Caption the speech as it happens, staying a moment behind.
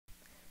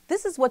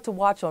This is what to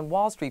watch on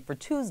Wall Street for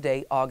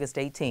Tuesday, August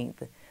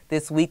 18th.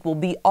 This week will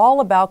be all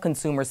about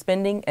consumer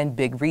spending and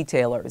big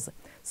retailers.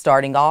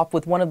 Starting off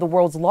with one of the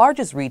world's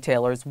largest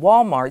retailers,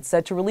 Walmart,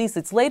 set to release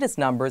its latest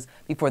numbers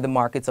before the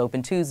markets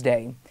open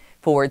Tuesday.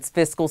 For its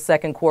fiscal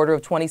second quarter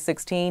of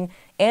 2016,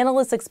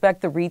 analysts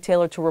expect the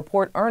retailer to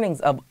report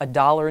earnings of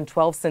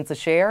 $1.12 a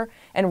share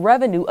and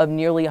revenue of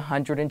nearly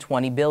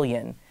 $120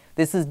 billion.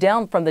 This is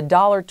down from the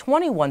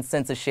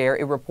 $1.21 a share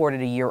it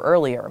reported a year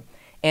earlier.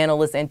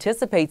 Analysts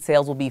anticipate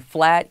sales will be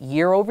flat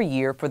year over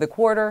year for the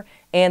quarter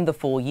and the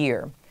full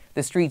year.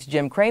 TheStreet's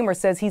Jim Cramer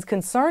says he's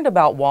concerned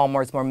about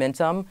Walmart's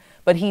momentum,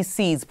 but he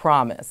sees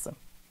promise.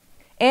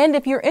 And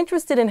if you're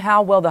interested in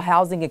how well the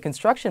housing and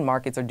construction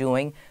markets are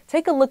doing,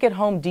 take a look at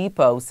Home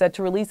Depot, set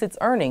to release its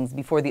earnings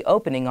before the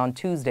opening on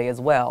Tuesday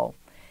as well.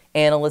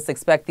 Analysts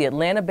expect the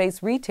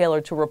Atlanta-based retailer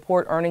to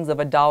report earnings of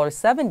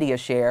 $1.70 a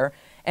share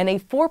and a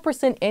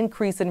 4%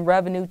 increase in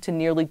revenue to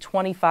nearly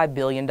 $25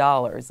 billion.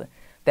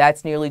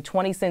 That's nearly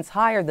 20 cents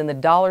higher than the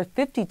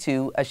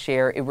 $1.52 a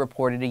share it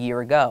reported a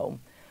year ago.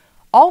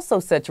 Also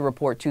set to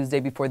report Tuesday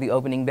before the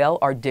opening bell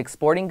are Dick's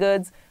Sporting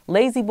Goods,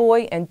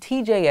 La-Z-Boy, and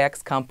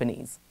TJX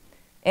Companies.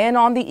 And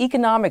on the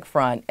economic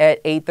front,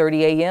 at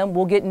 8:30 a.m.,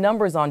 we'll get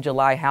numbers on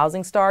July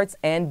housing starts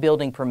and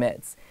building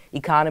permits.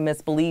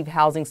 Economists believe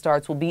housing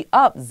starts will be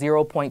up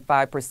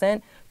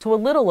 0.5% to a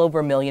little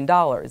over $1 million,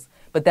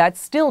 but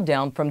that's still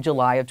down from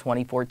July of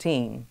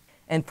 2014.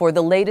 And for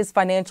the latest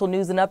financial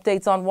news and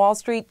updates on Wall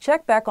Street,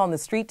 check back on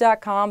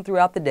TheStreet.com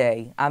throughout the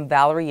day. I'm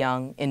Valerie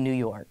Young in New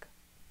York.